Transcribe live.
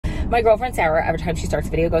My girlfriend Sarah, every time she starts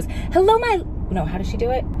a video, goes, hello my, no, how does she do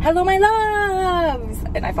it? Hello my loves.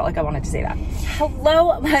 And I felt like I wanted to say that.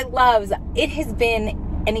 Hello my loves. It has been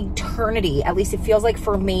an eternity, at least it feels like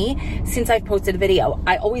for me, since I've posted a video.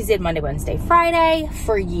 I always did Monday, Wednesday, Friday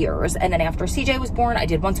for years. And then after CJ was born, I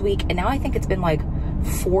did once a week. And now I think it's been like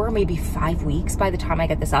 4, maybe 5 weeks by the time I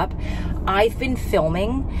get this up. I've been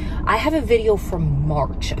filming. I have a video from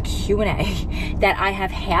March, a Q&A that I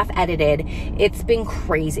have half edited. It's been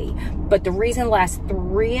crazy. But the reason the last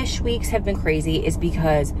 3-ish weeks have been crazy is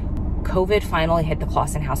because COVID finally hit the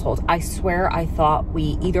Clausen household. I swear I thought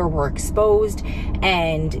we either were exposed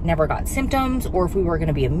and never got symptoms, or if we were going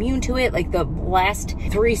to be immune to it. Like the last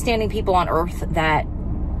 3 standing people on earth that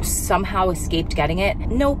somehow escaped getting it.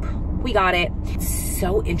 Nope, we got it. It's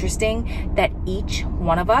so interesting that each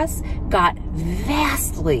one of us got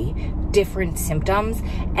vastly different symptoms,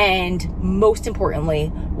 and most importantly,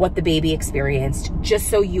 what the baby experienced, just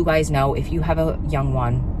so you guys know, if you have a young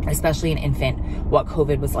one, especially an infant, what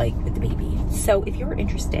COVID was like with the baby. So if you're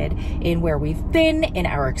interested in where we've been in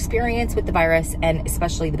our experience with the virus, and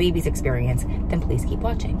especially the baby's experience, then please keep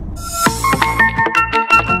watching.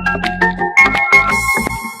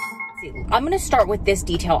 I'm gonna start with this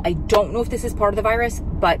detail. I don't know if this is part of the virus,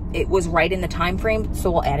 but it was right in the time frame,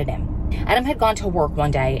 so we'll add it in. Adam had gone to work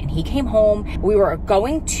one day and he came home. We were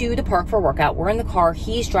going to the park for a workout. We're in the car,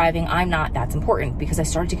 he's driving, I'm not. That's important because I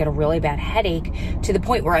started to get a really bad headache to the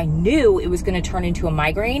point where I knew it was going to turn into a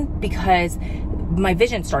migraine because my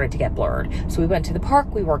vision started to get blurred. So we went to the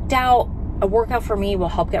park, we worked out. A workout for me will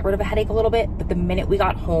help get rid of a headache a little bit, but the minute we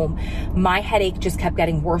got home, my headache just kept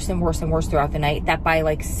getting worse and worse and worse throughout the night, that by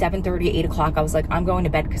like 7:30, 8 o'clock, I was like, I'm going to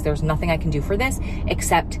bed because there's nothing I can do for this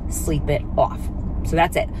except sleep it off. So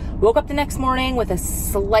that's it. Woke up the next morning with a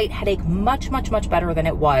slight headache, much better than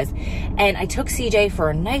it was. And I took CJ for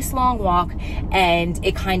a nice long walk and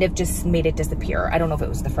it kind of just made it disappear. I don't know if it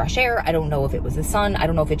was the fresh air. I don't know if it was the sun. I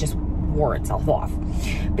don't know if it just wore itself off.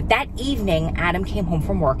 But that evening, Adam came home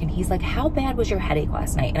from work and he's like, how bad was your headache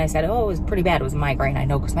last night? And I said, oh, it was pretty bad. It was a migraine. I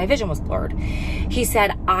know because my vision was blurred. He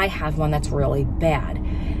said, I have one that's really bad.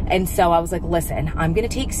 And so I was like, listen, I'm going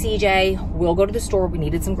to take CJ. We'll go to the store. We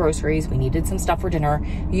needed some groceries. We needed some stuff for dinner.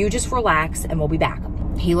 You just relax and we'll be back.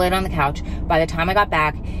 He laid on the couch. By the time I got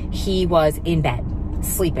back, he was in bed,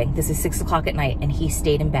 sleeping. This is 6 o'clock at night and he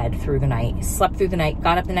stayed in bed through the night. He slept through the night,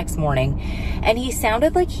 got up the next morning, and he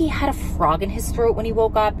sounded like he had a frog in his throat when he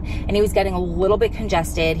woke up and he was getting a little bit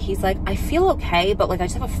congested. He's like, I feel okay, but like I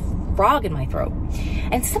just have a frog in my throat.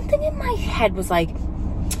 And something in my head was like,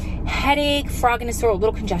 headache, frog in his throat, a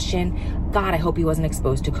little congestion. God, I hope he wasn't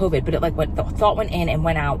exposed to COVID, but it like went, the thought went in and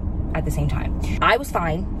went out at the same time. I was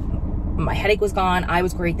fine. My headache was gone. I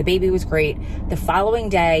was great. The baby was great. The following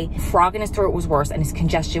day, frog in his throat was worse and his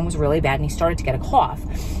congestion was really bad and he started to get a cough.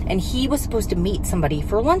 And he was supposed to meet somebody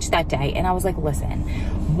for lunch that day. And I was like, listen,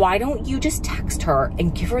 why don't you just text her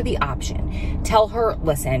and give her the option? Tell her,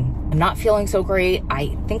 listen, I'm not feeling so great.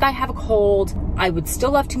 I think I have a cold. I would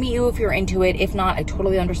still love to meet you if you're into it. If not, I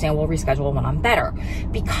totally understand. We'll reschedule when I'm better.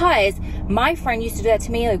 Because my friend used to do that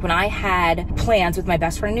to me. Like when I had plans with my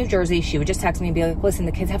best friend in New Jersey, she would just text me and be like, listen,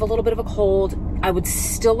 the kids have a little bit of a cold. I would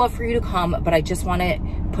still love for you to come, but I just want to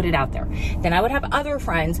put it out there. Then I would have other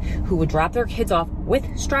friends who would drop their kids off with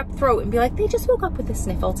strep throat and be like, they just woke up with a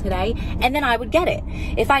sniffle today. And then I would get it.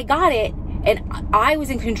 If I got it, and I was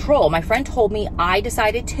in control, my friend told me I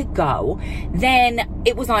decided to go, then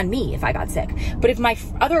it was on me if I got sick. But if my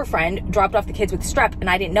other friend dropped off the kids with strep and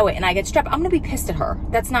I didn't know it and I get strep, I'm gonna be pissed at her.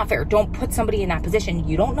 That's not fair. Don't put somebody in that position.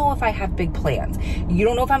 You don't know if I have big plans. You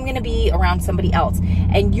don't know if I'm gonna be around somebody else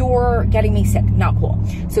and you're getting me sick. Not cool.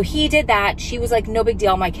 So he did that. She was like, no big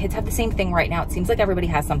deal. My kids have the same thing right now. It seems like everybody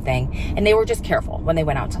has something. And they were just careful when they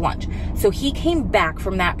went out to lunch. So he came back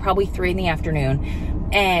from that probably 3 in the afternoon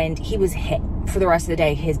and he was hit for the rest of the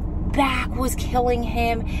day. His back was killing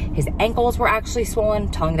him. His ankles were actually swollen,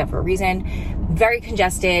 telling that for a reason. Very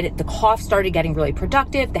congested. The cough started getting really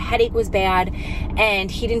productive. The headache was bad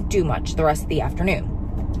and he didn't do much the rest of the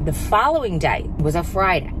afternoon. The following day was a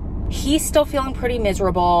Friday. He's still feeling pretty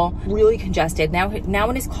miserable, really congested. Now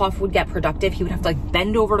when his cough would get productive, he would have to like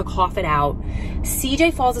bend over to cough it out.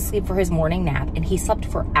 CJ falls asleep for his morning nap and he slept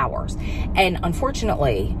for hours. And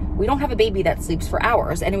unfortunately, we don't have a baby that sleeps for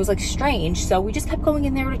hours. And it was like strange. So we just kept going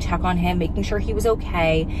in there to check on him, making sure he was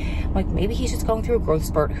okay. Like maybe he's just going through a growth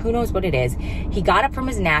spurt. Who knows what it is. He got up from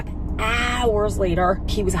his nap. Hours later,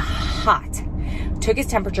 he was hot. Took his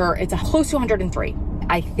temperature. It's close to 103.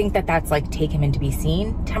 I think that that's like take him in to be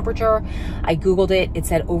seen temperature. I Googled it. It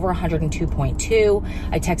said over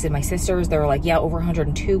 102.2. I texted my sisters. They were like, yeah, over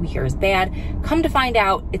 102. We hear is bad. Come to find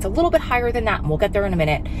out, it's a little bit higher than that, and we'll get there in a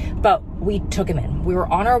minute. But we took him in. We were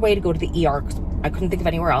on our way to go to the ER. I couldn't think of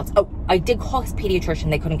anywhere else. Oh, I did call his pediatrician.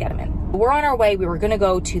 They couldn't get him in. We're on our way. We were going to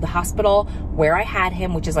go to the hospital where I had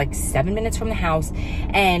him, which is like 7 minutes from the house.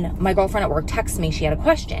 And my girlfriend at work texted me. She had a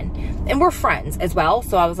question. And we're friends as well.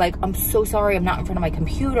 So I was like, I'm so sorry. I'm not in front of my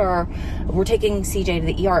computer. We're taking CJ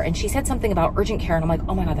to the ER. And she said something about urgent care. And I'm like,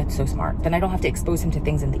 oh my God, that's so smart. Then I don't have to expose him to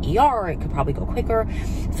things in the ER. It could probably go quicker.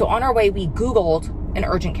 So on our way, we Googled an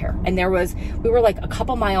urgent care, and we were like a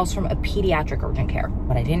couple miles from a pediatric urgent care.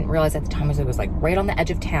 What I didn't realize at the time was it was like right on the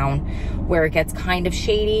edge of town where it gets kind of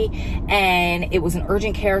shady, and it was an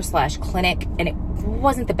urgent care / clinic, and it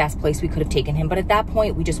wasn't the best place we could have taken him. But at that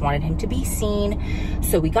point, we just wanted him to be seen.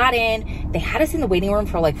 So we got in. They had us in the waiting room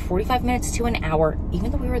for like 45 minutes to an hour, even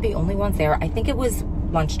though we were the only ones there. I think it was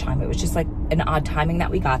lunchtime. It was just like an odd timing that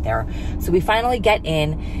we got there. So we finally get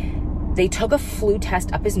in. They took a flu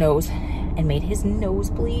test up his nose and made his nose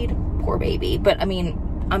bleed. Poor baby. But I mean,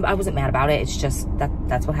 I wasn't mad about it. It's just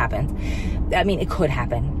that's what happens. I mean, it could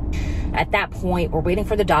happen. At that point, we're waiting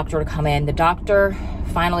for the doctor to come in. The doctor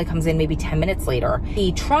finally comes in maybe 10 minutes later.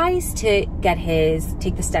 He tries to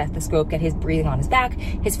take the stethoscope, get his breathing on his back,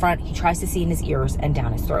 his front. He tries to see in his ears and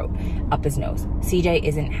down his throat, up his nose. CJ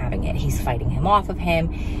isn't having it. He's fighting him off of him.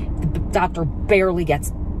 The doctor barely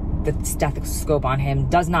gets the stethoscope on him,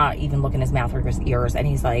 does not even look in his mouth or his ears, and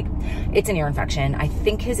he's like, it's an ear infection. I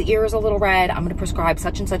think his ear is a little red. I'm going to prescribe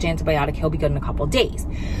such and such antibiotic. He'll be good in a couple of days.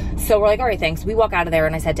 So we're like, all right, thanks. We walk out of there,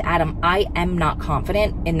 and I said to Adam, I am not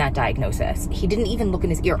confident in that diagnosis. He didn't even look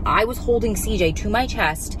in his ear. I was holding CJ to my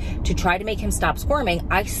chest to try to make him stop squirming.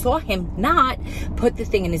 I saw him not put the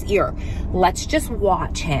thing in his ear. Let's just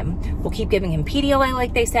watch him. We'll keep giving him Pedialyte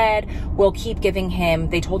like they said. We'll keep giving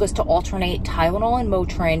him, they told us to alternate Tylenol and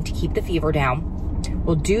Motrin to keep the fever down.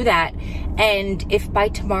 We'll do that. And if by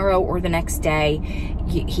tomorrow or the next day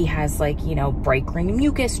he has like, you know, bright green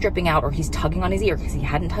mucus dripping out, or he's tugging on his ear because he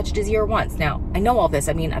hadn't touched his ear once. Now, I know all this.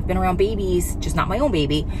 I mean, I've been around babies, just not my own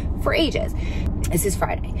baby, for ages. This is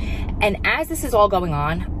Friday. And as this is all going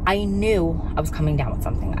on, I knew I was coming down with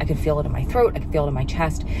something. I could feel it in my throat. I could feel it in my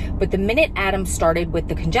chest. But the minute Adam started with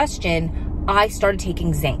the congestion, I started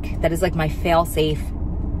taking zinc. That is like my fail-safe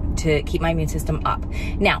to keep my immune system up.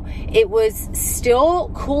 Now, it was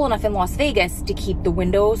still cool enough in Las Vegas to keep the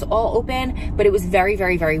windows all open, but it was very,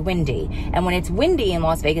 very, very windy. And when it's windy in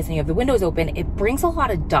Las Vegas and you have the windows open, it brings a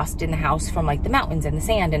lot of dust in the house from like the mountains and the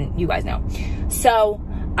sand, and you guys know. So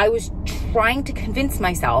I was trying to convince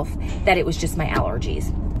myself that it was just my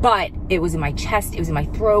allergies, but it was in my chest, it was in my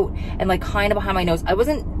throat, and like kind of behind my nose.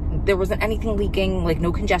 There wasn't anything leaking, like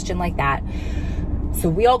no congestion like that. So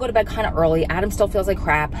we all go to bed kind of early. Adam still feels like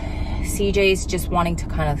crap. CJ's just wanting to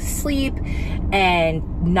kind of sleep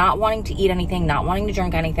and not wanting to eat anything, not wanting to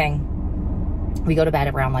drink anything. We go to bed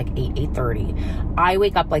around like 8:30. I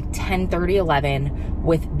wake up like 10:30, 11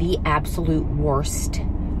 with the absolute worst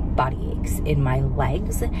body aches in my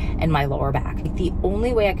legs and my lower back. The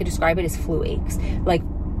only way I could describe it is flu aches, like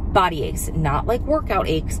body aches, not like workout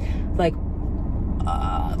aches, like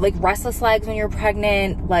restless legs when you're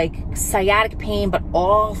pregnant, like sciatic pain, but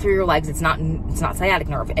all through your legs. It's not sciatic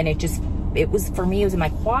nerve. And it was, for me, it was in my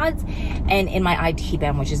quads and in my IT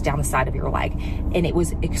band, which is down the side of your leg. And it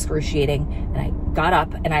was excruciating. And I got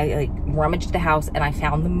up and I like rummaged the house and I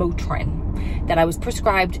found the Motrin that I was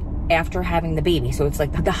prescribed after having the baby. So it's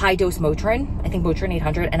like the high dose Motrin, I think Motrin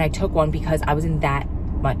 800. And I took one because I was in that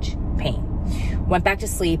much pain. Went back to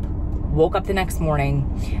sleep. Woke up the next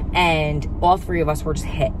morning and all three of us were just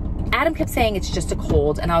hit. Adam kept saying it's just a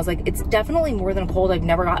cold, and I was like, it's definitely more than a cold. I've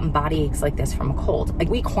never gotten body aches like this from a cold. Like,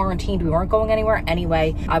 we quarantined, we weren't going anywhere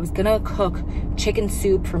anyway. I was gonna cook chicken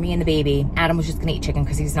soup for me and the baby. Adam was just gonna eat chicken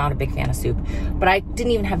because he's not a big fan of soup. But I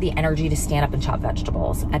didn't even have the energy to stand up and chop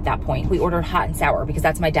vegetables at that point. We ordered hot and sour because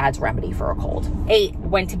that's my dad's remedy for a cold.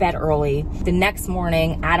 Went to bed early. The next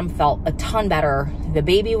morning, Adam felt a ton better. The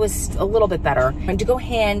baby was a little bit better. I went to go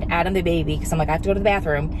hand Adam the baby because I'm like, I have to go to the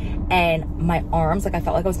bathroom. And my arms, like I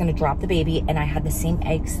felt like I was gonna drop the baby, and I had the same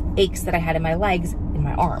aches that I had in my legs in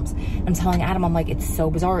my arms. I'm telling Adam, I'm like, it's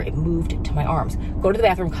so bizarre. It moved to my arms. Go to the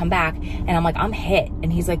bathroom, come back, and I'm like, I'm hit.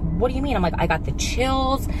 And he's like, what do you mean? I'm like, I got the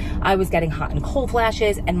chills. I was getting hot and cold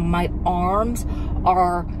flashes, and my arms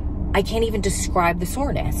are, I can't even describe the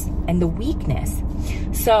soreness and the weakness.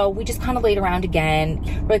 So we just kind of laid around again.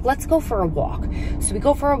 We're like, let's go for a walk. So we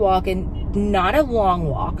go for a walk, and not a long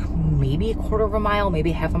walk, maybe a quarter of a mile,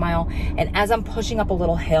 maybe half a mile. And as I'm pushing up a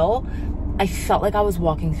little hill, I felt like I was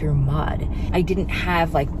walking through mud. I didn't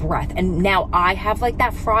have like breath. And now I have like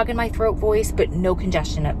that frog in my throat voice, but no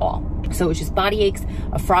congestion at all. So it was just body aches,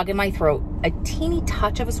 a frog in my throat, a teeny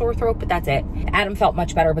touch of a sore throat, but that's it. Adam felt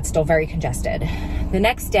much better, but still very congested. The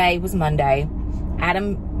next day was Monday.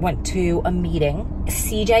 Adam went to a meeting.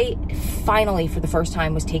 CJ finally, for the first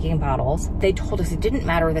time, was taking bottles. They told us it didn't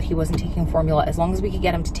matter that he wasn't taking formula as long as we could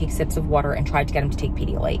get him to take sips of water, and tried to get him to take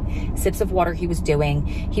Pedialyte. Sips of water he was doing.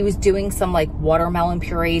 He was doing some like watermelon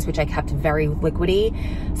purees, which I kept very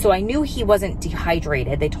liquidy. So I knew he wasn't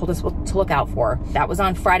dehydrated. They told us what to look out for. That was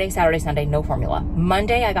on Friday, Saturday, Sunday, no formula.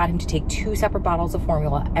 Monday, I got him to take 2 separate bottles of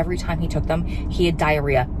formula. Every time he took them, he had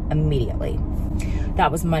diarrhea immediately. That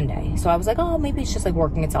was Monday. So I was like, oh, maybe it's just like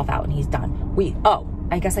working itself out and he's done.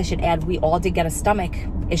 I guess I should add, we all did get a stomach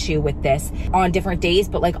issue with this on different days,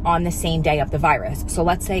 but like on the same day of the virus. So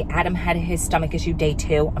let's say Adam had his stomach issue day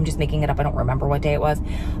 2. I'm just making it up. I don't remember what day it was.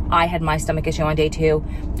 I had my stomach issue on day 2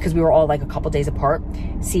 because we were all like a couple days apart.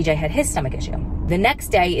 CJ had his stomach issue. The next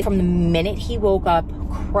day, from the minute he woke up,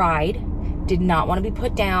 cried, did not want to be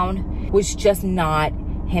put down, was just not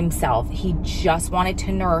himself. He just wanted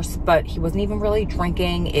to nurse, but he wasn't even really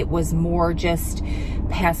drinking. It was more just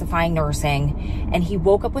pacifying nursing. And he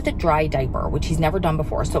woke up with a dry diaper, which he's never done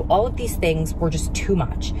before. So all of these things were just too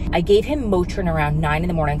much. I gave him Motrin around 9 in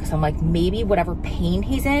the morning because I'm like, maybe whatever pain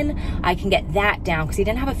he's in, I can get that down, because he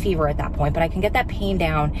didn't have a fever at that point, but I can get that pain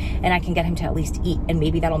down and I can get him to at least eat, and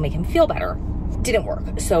maybe that'll make him feel better. Didn't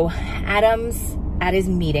work. So Adam's at his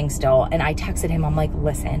meeting still, and I texted him. I'm like,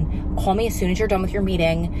 listen, call me as soon as you're done with your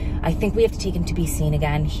meeting. I think we have to take him to be seen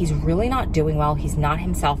again. He's really not doing well. He's not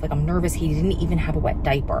himself. Like, I'm nervous. He didn't even have a wet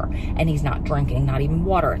diaper, and he's not drinking, not even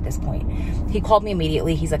water at this point. He called me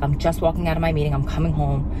immediately. He's like, I'm just walking out of my meeting. I'm coming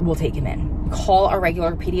home. We'll take him in. Call a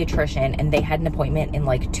regular pediatrician, and they had an appointment in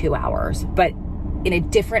like 2 hours, but in a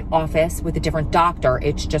different office with a different doctor.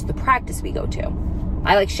 It's just the practice we go to.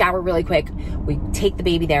 I like shower really quick. We take the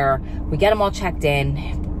baby there. We get them all checked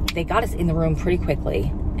in. They got us in the room pretty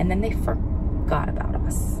quickly, and then they forgot about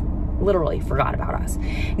us. Literally forgot about us.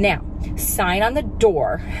 Now, sign on the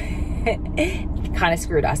door kind of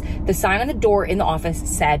screwed us. The sign on the door in the office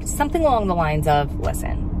said something along the lines of,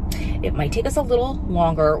 listen, it might take us a little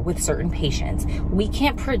longer with certain patients. We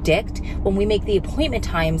can't predict when we make the appointment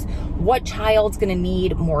times what child's gonna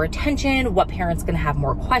need more attention, what parent's gonna have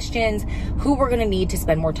more questions, who we're gonna need to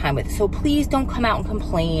spend more time with. So please don't come out and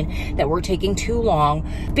complain that we're taking too long.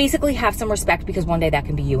 Basically have some respect, because one day that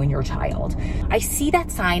can be you and your child. I see that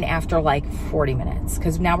sign after like 40 minutes,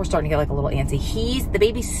 because now we're starting to get like a little antsy. The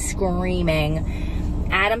baby's screaming.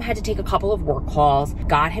 Adam had to take a couple of work calls,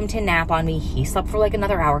 got him to nap on me. He slept for like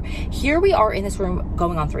another hour. Here we are in this room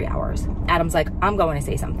going on 3 hours. Adam's like, I'm going to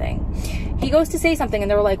say something. He goes to say something,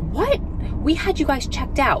 and they're like, what? We had you guys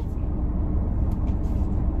checked out.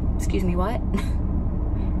 Excuse me, what?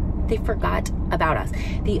 They forgot about us.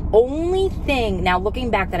 The only thing, now looking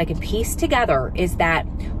back, that I can piece together is that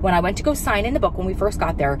when I went to go sign in the book when we first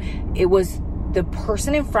got there, it was the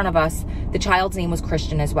person in front of us, the child's name was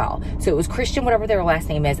Christian as well. So it was Christian, whatever their last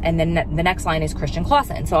name is, and then the next line is Christian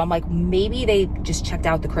Clausen. So I'm like, maybe they just checked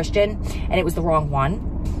out the Christian and it was the wrong one.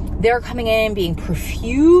 They're coming in being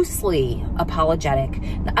profusely apologetic.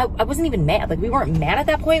 I wasn't even mad. Like, we weren't mad at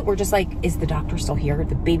that point. We're just like, is the doctor still here?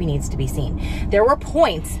 The baby needs to be seen. There were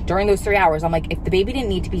points during those 3 hours, I'm like, if the baby didn't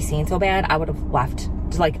need to be seen so bad, I would have left.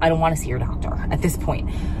 Just like, I don't want to see your doctor at this point.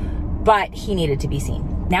 But he needed to be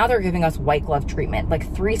seen. Now they're giving us white glove treatment.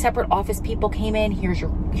 Like, 3 separate office people came in.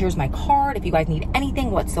 Here's my card. If you guys need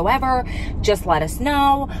anything whatsoever, just let us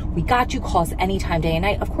know. We got you. Call us anytime, day and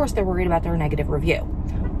night. Of course, they're worried about their negative review.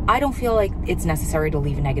 I don't feel like it's necessary to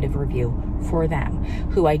leave a negative review for them.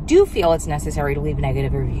 Who I do feel it's necessary to leave a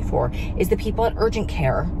negative review for is the people at urgent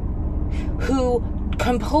care who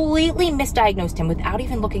completely misdiagnosed him without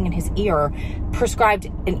even looking in his ear, prescribed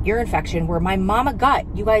an ear infection where my mama gut,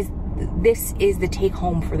 you guys, this is the take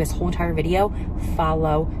home for this whole entire video.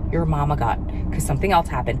 Follow your mama gut, because something else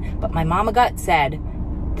happened. But my mama gut said,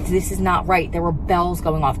 this is not right. There were bells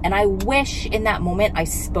going off. And I wish in that moment I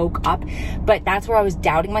spoke up, but that's where I was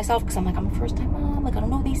doubting myself, because I'm like, I'm a first time mom. Like, I don't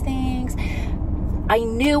know these things. I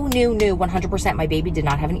knew 100% my baby did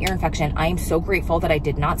not have an ear infection. I am so grateful that I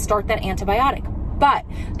did not start that antibiotic. But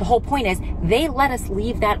the whole point is, they let us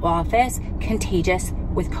leave that office contagious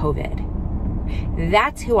with COVID.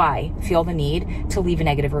 That's who I feel the need to leave a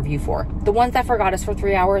negative review for. The ones that forgot us for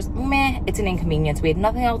 3 hours, meh, it's an inconvenience. We had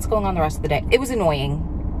nothing else going on the rest of the day. It was annoying.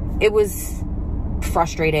 It was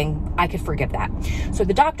frustrating. I could forgive that. So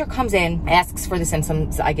the doctor comes in, asks for the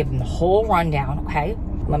symptoms. I give him the whole rundown, okay?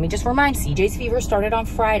 Let me just remind, CJ's fever started on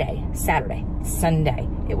Friday, Saturday, Sunday.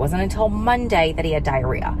 It wasn't until Monday that he had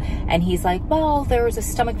diarrhea. And he's like, well, there was a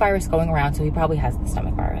stomach virus going around, so he probably has the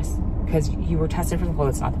stomach virus because you were tested for the flu.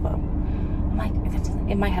 It's not the flu. I'm like,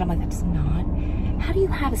 in my head, I'm like, that's not. How do you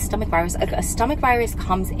have a stomach virus? A stomach virus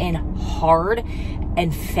comes in hard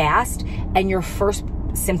and fast, and your first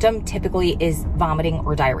symptom typically is vomiting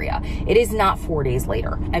or diarrhea. It is not 4 days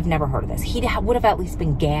later. I've never heard of this. He would have at least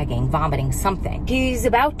been gagging, vomiting, something. He's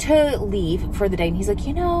about to leave for the day, and he's like,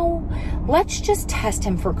 you know, let's just test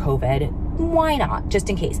him for COVID. Why not? Just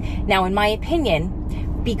in case. Now, in my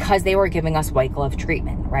opinion, because they were giving us white glove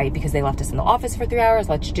treatment, right? Because they left us in the office for 3 hours.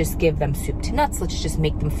 Let's just give them soup to nuts. Let's just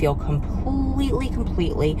make them feel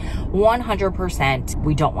completely, 100%.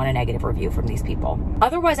 We don't want a negative review from these people.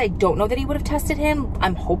 Otherwise, I don't know that he would have tested him.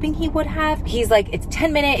 I'm hoping he would have. He's like, it's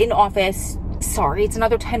 10 minutes in office. Sorry, it's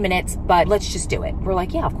another 10 minutes, but let's just do it. We're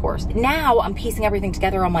like, yeah, of course. Now I'm piecing everything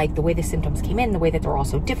together. I'm like, the way the symptoms came in, the way that they're all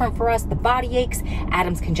so different for us, the body aches,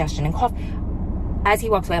 Adam's congestion and cough. As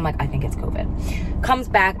he walks away, I'm like, I think it's COVID. Comes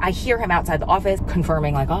back, I hear him outside the office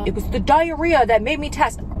confirming like, oh, it was the diarrhea that made me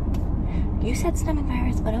test. You said stomach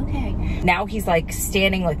virus, but okay. Now he's like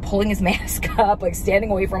standing, like pulling his mask up, like standing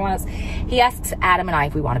away from us. He asks Adam and I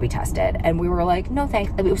if we want to be tested. And we were like, no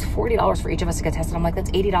thanks. It was $40 for each of us to get tested. I'm like, that's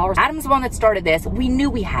 $80. Adam's the one that started this. We knew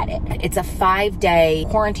we had it. It's a 5-day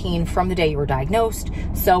quarantine from the day you were diagnosed.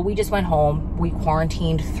 So we just went home. We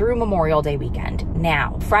quarantined through Memorial Day weekend.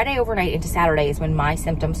 Now, Friday overnight into Saturday is when my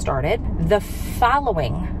symptoms started. The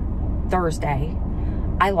following Thursday,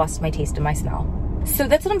 I lost my taste and my smell. So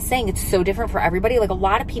that's what I'm saying. It's so different for everybody. Like a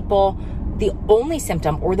lot of people, the only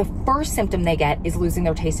symptom or the first symptom they get is losing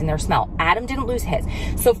their taste and their smell. Adam didn't lose his.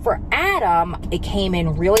 So for Adam, it came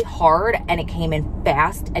in really hard and it came in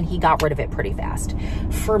fast and he got rid of it pretty fast.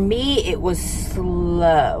 For me, it was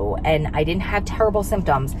slow and I didn't have terrible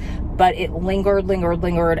symptoms, but it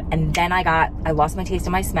lingered. And then I lost my taste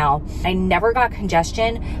and my smell. I never got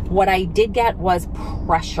congestion. What I did get was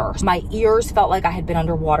pressure. My ears felt like I had been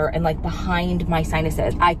underwater and like behind my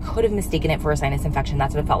sinuses. I could have mistaken it for a sinus infection.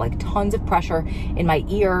 That's what it felt like. Tons of pressure in my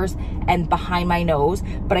ears and behind my nose,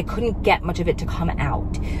 but I couldn't get much of it to come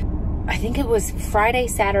out. I think it was Friday,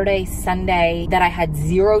 Saturday, Sunday that I had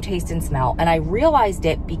zero taste and smell. And I realized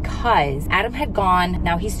it because Adam had gone,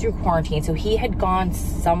 now he's through quarantine, so he had gone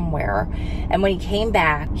somewhere. And when he came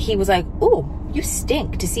back, he was like, ooh, you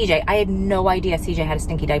stink to CJ. I had no idea CJ had a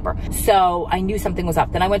stinky diaper. So I knew something was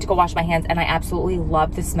up. Then I went to go wash my hands and I absolutely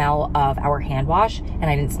loved the smell of our hand wash and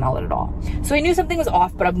I didn't smell it at all. So I knew something was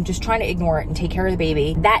off, but I'm just trying to ignore it and take care of the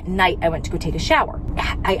baby. That night I went to go take a shower.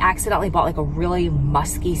 I accidentally bought like a really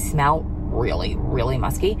musky smell. Really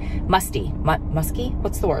musky. Musky?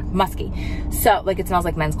 What's the word? Musky. So like it smells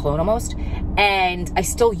like men's cologne almost. And I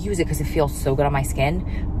still use it because it feels so good on my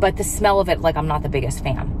skin. But the smell of it, like I'm not the biggest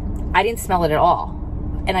fan. I didn't smell it at all.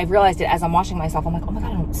 And I realized it as I'm washing myself. I'm like, oh my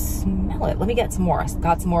God, I don't smell it. Let me get some more. I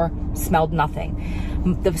got some more, smelled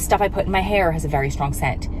nothing. The stuff I put in my hair has a very strong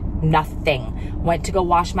scent. Nothing. Went to go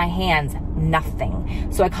wash my hands.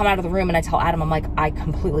 Nothing. So I come out of the room and I tell Adam, I'm like, I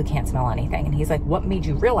completely can't smell anything. And he's like, what made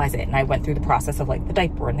you realize it? And I went through the process of like the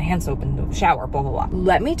diaper and the hand soap and the shower, blah, blah, blah.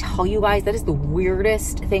 Let me tell you guys, that is the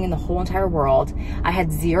weirdest thing in the whole entire world. I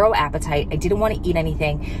had zero appetite. I didn't want to eat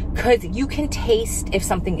anything because you can taste if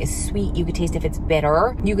something is sweet. You could taste if it's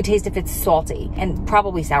bitter. You could taste if it's salty and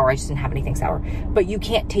probably sour. I just didn't have anything sour, but you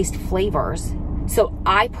can't taste flavors. So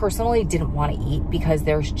I personally didn't want to eat because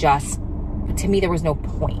there's just, to me, there was no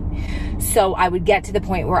point. So I would get to the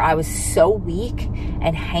point where I was so weak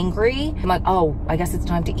and hangry. I'm like, oh, I guess it's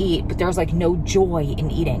time to eat. But there's like no joy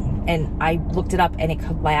in eating. And I looked it up and it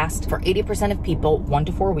could last for 80% of people 1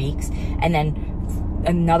 to 4 weeks. And then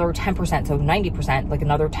another 10%, so 90%, like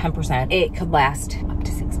another 10%, it could last up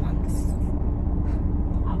to 6 months.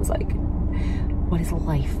 I was like, what is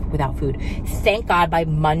life without food? Thank God by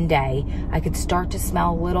Monday, I could start to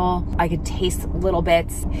smell a little. I could taste little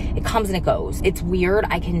bits. It comes and it goes. It's weird.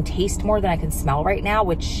 I can taste more than I can smell right now,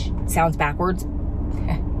 which sounds backwards.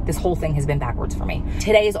 This whole thing has been backwards for me.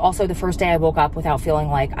 Today is also the first day I woke up without feeling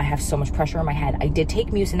like I have so much pressure in my head. I did take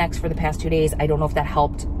Mucinex for the past 2 days. I don't know if that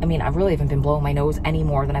helped. I mean, I really haven't been blowing my nose any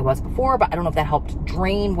more than I was before, but I don't know if that helped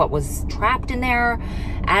drain what was trapped in there.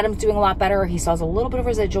 Adam's doing a lot better. He still has a little bit of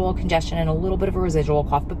residual congestion and a little bit of a residual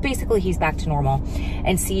cough, but basically he's back to normal.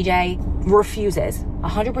 And CJ refuses,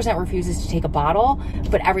 100% refuses to take a bottle,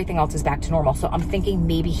 but everything else is back to normal. So I'm thinking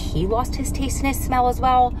maybe he lost his taste and his smell as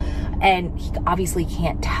well. And he obviously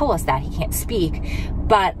can't tell us that, he can't speak,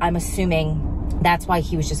 but I'm assuming That's why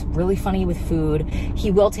he was just really funny with food.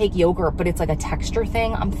 He will take yogurt, but it's like a texture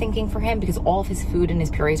thing, I'm thinking, for him, because all of his food and his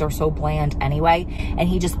purees are so bland anyway, and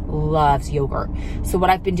he just loves yogurt. So what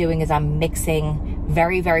I've been doing is I'm mixing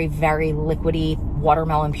very, very, very liquidy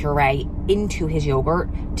watermelon puree into his yogurt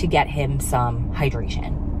to get him some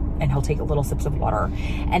hydration. And he'll take little sips of water.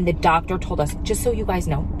 And the doctor told us, just so you guys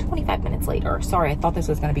know, 25 minutes later, sorry, I thought this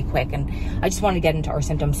was gonna be quick, and I just wanted to get into our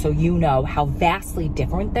symptoms so you know how vastly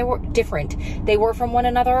different they were from one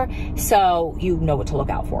another, so you know what to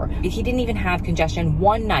look out for. He didn't even have congestion.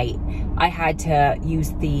 One night, I had to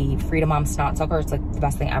use the Freedom Mom snot sucker. It's like the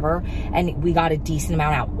best thing ever. And we got a decent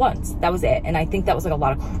amount out once. That was it. And I think that was like a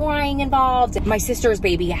lot of crying involved. My sister's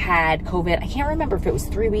baby had COVID. I can't remember if it was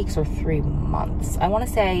 3 weeks or 3 months. I want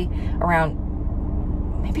to say around,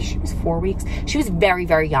 maybe she was 4 weeks. She was very,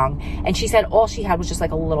 very young. And she said all she had was just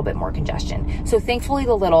like a little bit more congestion. So thankfully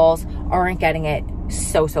the littles aren't getting it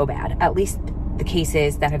so bad. At least the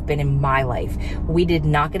cases that have been in my life. We did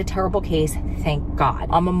not get a terrible case, thank God.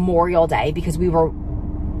 On Memorial Day, because we were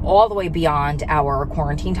all the way beyond our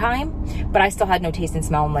quarantine time, but I still had no taste and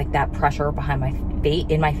smell and like that pressure behind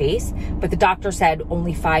in my face. But the doctor said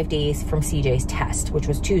only 5 days from CJ's test, which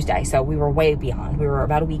was Tuesday. So we were way beyond. We were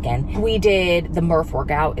about a weekend. We did the Murph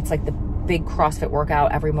workout. It's like the big CrossFit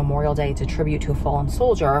workout every Memorial Day. It's a tribute to a fallen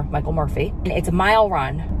soldier, Michael Murphy. And it's a mile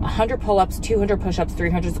run, 100 pull-ups, 200 push-ups,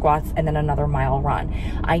 300 squats, and then another mile run.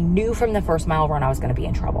 I knew from the first mile run I was going to be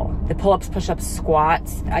in trouble. The pull-ups, push-ups,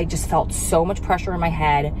 squats, I just felt so much pressure in my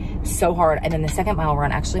head, so hard. And then the second mile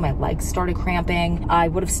run, actually my legs started cramping. I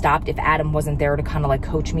would have stopped if Adam wasn't there to kind of like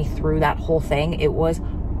coach me through that whole thing. It was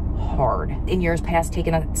hard. In years past,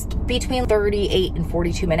 taking us between 38 and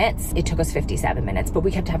 42 minutes. It took us 57 minutes, but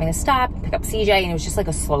we kept having to stop, pick up CJ, and it was just like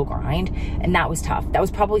a slow grind, and that was tough. That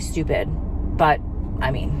was probably stupid, but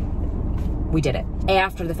I mean, we did it.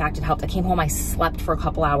 After the fact, it helped. I came home, I slept for a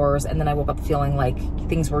couple hours, and then I woke up feeling like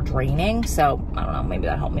things were draining, so I don't know, maybe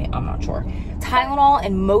that helped me, I'm not sure. Tylenol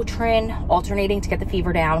and Motrin alternating to get the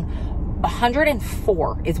fever down.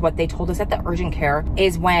 104 is what they told us at the urgent care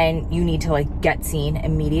is when you need to like get seen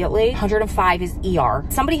immediately. 105 is ER.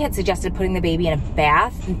 Somebody had suggested putting the baby in a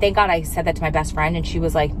bath, and thank God I said that to my best friend, and she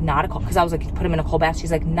was like, not a cold, because I was like, put him in a cold bath.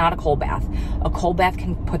 She's like, not a cold bath. A cold bath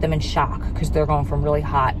can put them in shock because they're going from really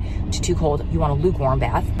hot to too cold. You want a lukewarm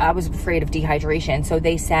bath. I was afraid of dehydration, so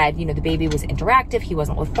they said, you know, the baby was interactive, he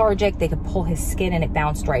wasn't lethargic, they could pull his skin and it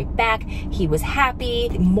bounced right back. He was happy.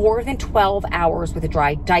 More than 12 hours with a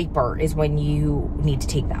dry diaper is when you need to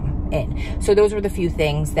take them in. So those were the few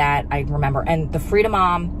things that I remember. And the Freedom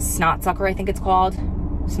Mom snot sucker, I think it's called.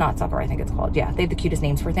 Snot sucker, I think it's called. Yeah, they have the cutest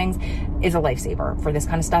names for things. Is a lifesaver for this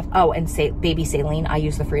kind of stuff. Oh, and baby saline, I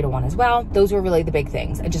use the Frida one as well. Those were really the big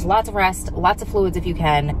things. And just lots of rest, lots of fluids if you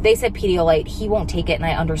can. They said Pedialyte, he won't take it, and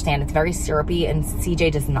I understand it's very syrupy, and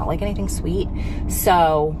CJ does not like anything sweet.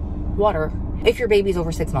 So water. If your baby's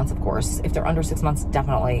over 6 months, of course. If they're under 6 months,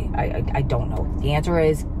 definitely, I don't know. The answer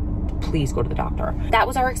is, please go to the doctor. That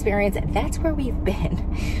was our experience. That's where we've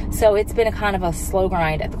been. So it's been a kind of a slow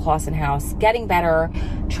grind at the Clausen house, getting better,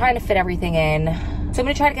 trying to fit everything in. So I'm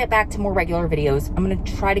gonna try to get back to more regular videos. I'm gonna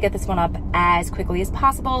try to get this one up as quickly as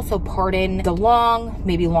possible. So pardon the long,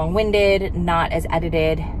 maybe long-winded, not as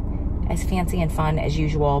edited, as fancy and fun as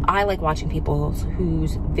usual. I like watching people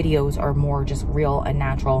whose videos are more just real and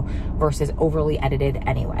natural versus overly edited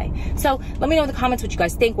anyway. So let me know in the comments what you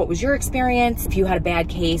guys think. What was your experience? If you had a bad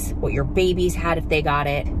case, what your babies had if they got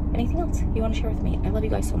it. Anything else you want to share with me? I love you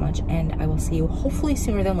guys so much, and I will see you hopefully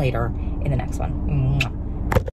sooner than later in the next one. Mwah.